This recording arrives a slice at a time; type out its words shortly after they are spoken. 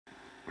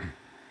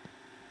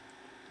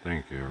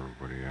Thank you,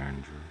 everybody.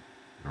 Andrew,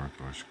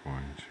 Northwest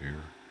Coins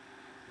here.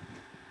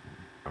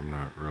 I'm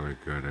not really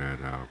good at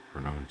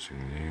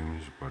pronouncing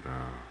names, but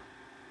I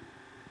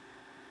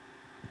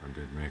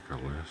did make a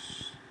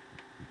list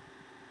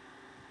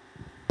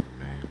of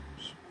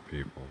names,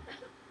 people.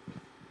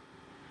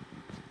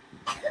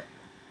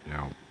 You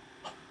know,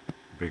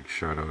 big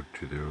shout out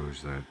to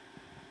those that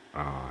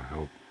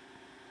help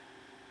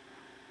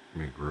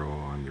me grow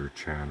on their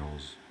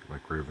channels,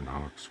 like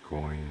Ravenhawks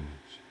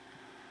Coins,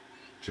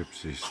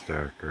 Gypsy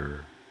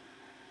Stacker,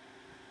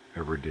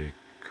 Everyday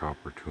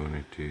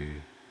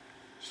Copportunity,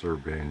 Sir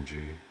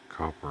Benji,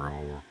 Copper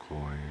Hour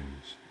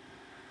Coins,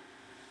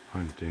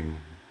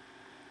 Hunting,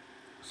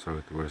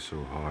 Southwest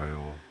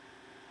Ohio,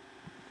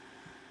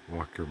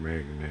 Walker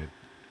Magnet,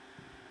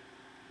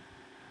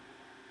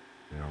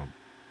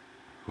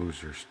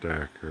 Hoosier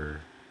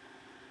Stacker,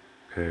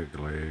 Peg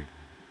Leg,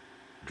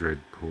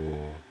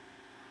 Dreadpool,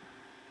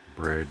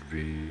 Brad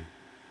V,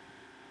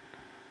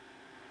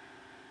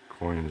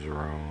 Coins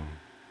Around,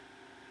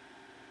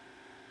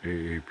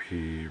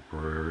 AAP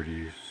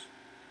Priorities,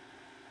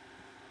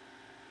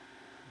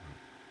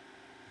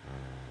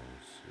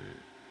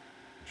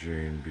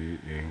 J&B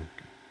Inc.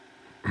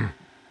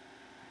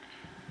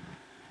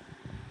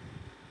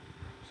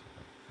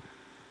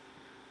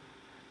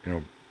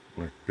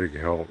 Like big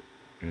help,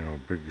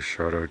 big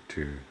shout out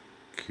to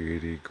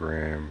Katie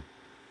Graham,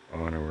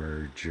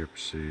 Honorary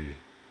Gypsy,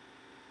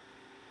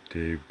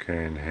 Dave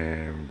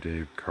Canham,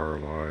 Dave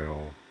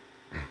Carlisle,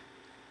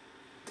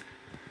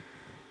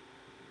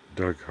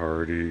 Doug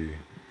Hardy,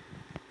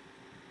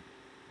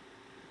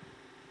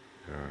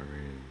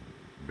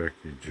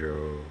 Becky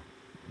Joe,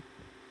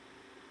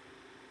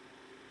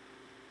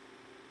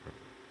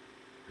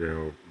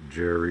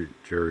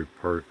 Jerry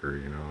Parker,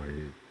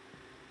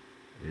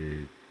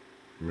 he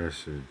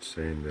messaged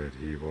saying that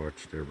he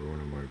watched every one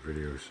of my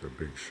videos, so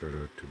big shout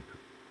out to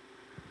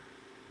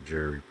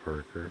Jerry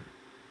Parker.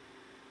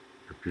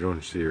 If you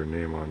don't see your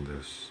name on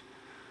this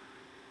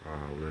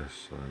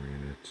list,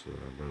 it's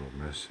a little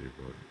messy,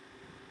 but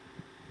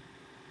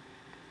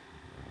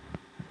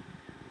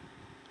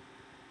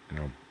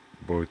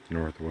both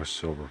Northwest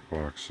Silver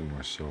Fox and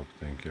myself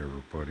thank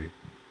everybody.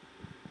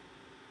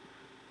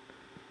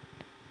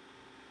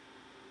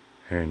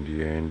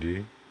 Handy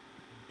Andy,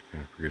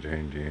 can't forget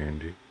Handy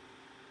Andy.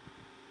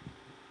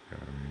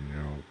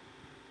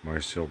 My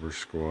Silver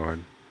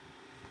Squad.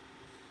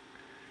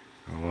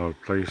 A lot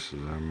of places,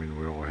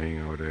 we all hang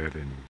out at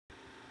and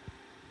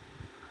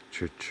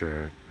chit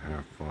chat,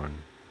 have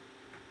fun.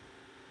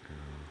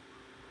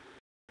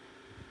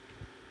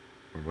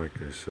 But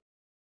like I said,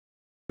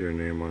 your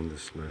name on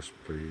this list,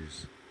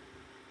 please.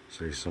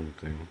 Say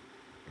something.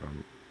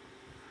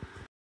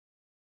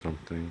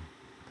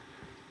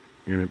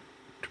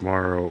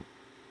 Tomorrow,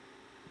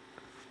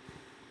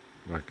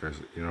 like I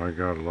said, I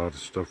got a lot of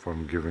stuff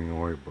I'm giving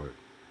away, but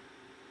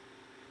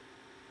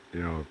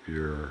if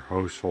your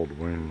household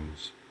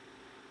wins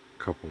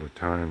a couple of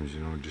times,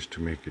 just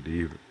to make it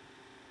even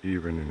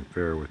and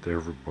fair with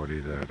everybody,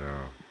 that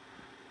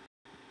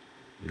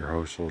your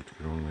household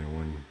can only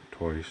win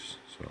twice,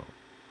 so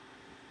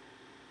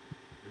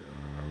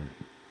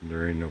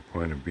there ain't no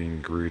point of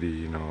being greedy,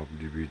 you'll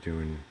be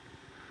doing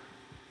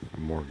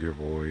more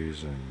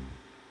giveaways and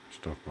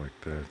stuff like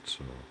that,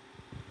 so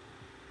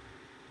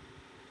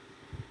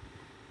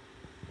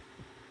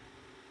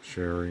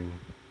sharing,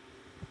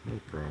 no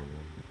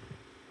problem.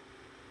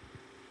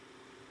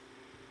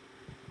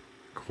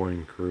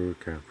 Coin Crew,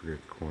 can't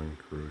forget Coin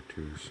Crew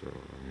too, so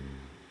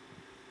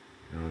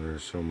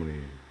there's so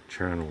many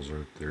channels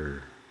out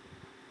there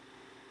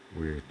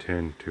we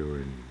attend to,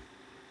 and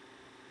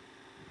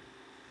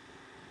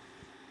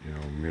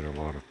meet a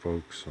lot of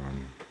folks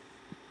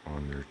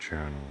on their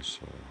channels,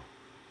 so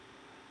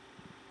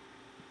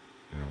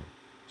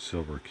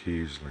Silver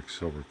Keys, like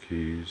Silver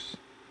Keys,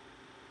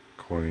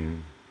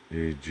 Coin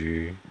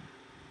AG,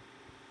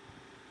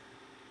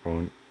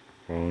 Found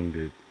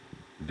It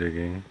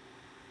Digging,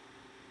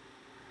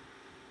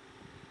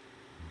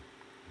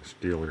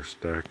 Steeler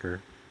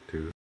Stacker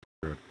too,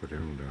 gotta put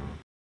him down.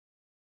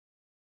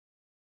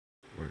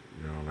 But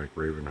like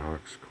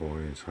Ravenhawks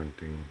Coins,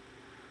 Hunting,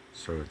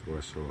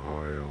 Southwest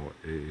Ohio,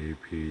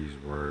 AAPs,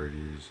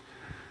 Varieties,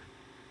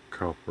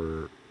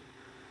 Copper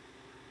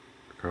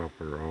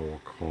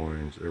Owl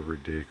Coins,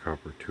 Everyday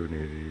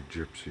Copportunity,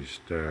 Gypsy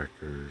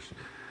Stackers,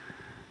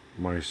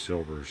 My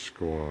Silver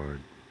Squad,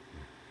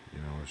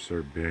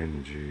 Sir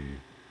Benji,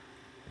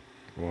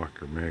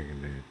 Walker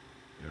Magnet,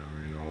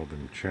 all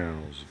them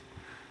channels,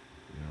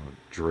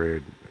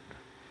 Dread,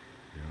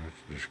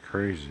 it's just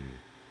crazy.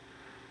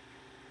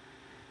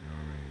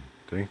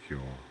 Thank you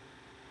all.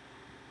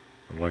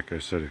 But like I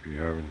said, if you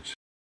haven't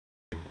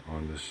seen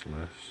on this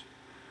list,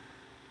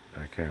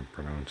 I can't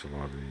pronounce a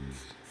lot of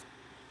these,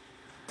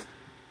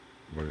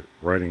 but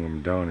writing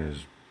them down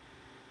is,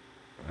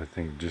 I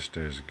think, just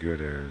as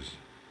good as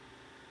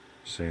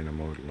saying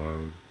them out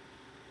loud.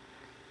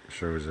 It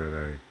shows that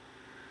I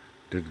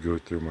did go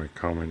through my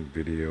comment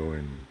video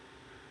and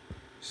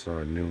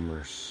saw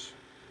numerous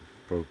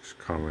folks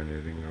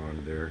commenting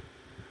on there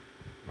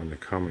on the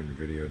comment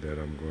video that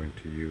I'm going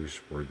to use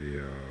for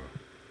the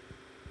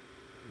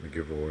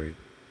giveaway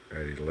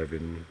at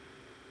 11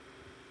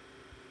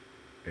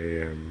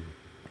 a.m.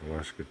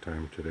 Alaska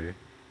time today.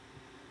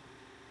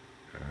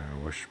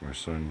 I wish my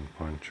son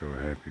Pancho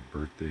a happy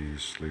birthday.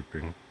 He's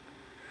sleeping.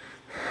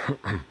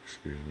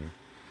 Excuse me.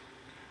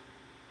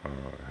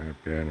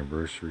 Happy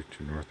anniversary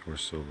to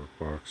Northwest Silver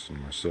Fox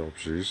and myself.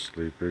 She's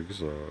sleeping,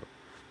 so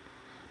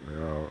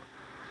yeah,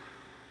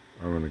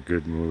 I'm in a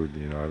good mood.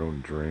 You know, I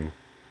don't drink.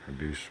 I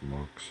do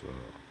smoke, so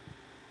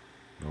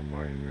don't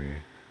mind me.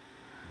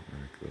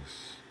 Like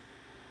this.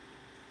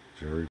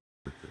 Jerry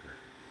Parker.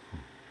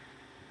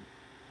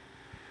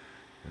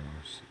 You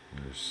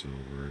know, there's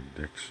Silver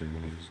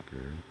Addiction. He's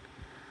good.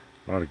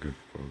 A lot of good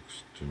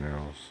folks.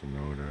 Janelle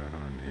Sonoda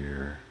on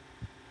here.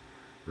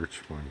 Rich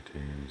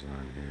Fontaine's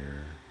on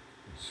here.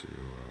 Let's see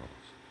who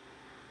else.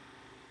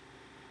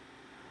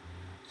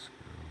 Let's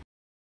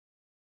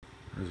go.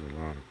 There's a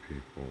lot of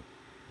people.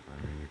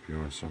 I mean, if you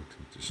want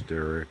something to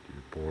stare at,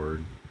 you're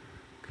bored,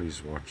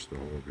 please watch the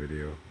whole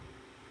video.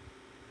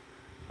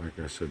 Like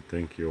I said,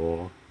 thank you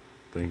all.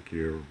 Thank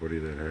you everybody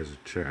that has a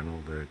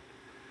channel that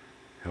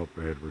help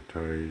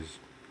advertise,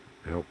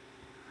 help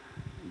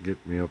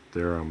get me up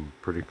there. I'm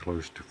pretty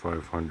close to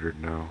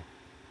 500 now.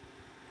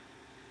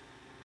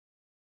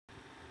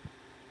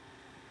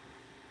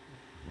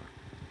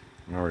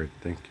 Alright,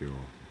 thank you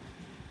all.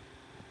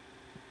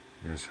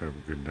 You guys have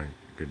a good night,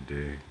 good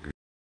day, good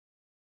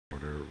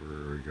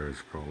whatever you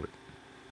guys call it.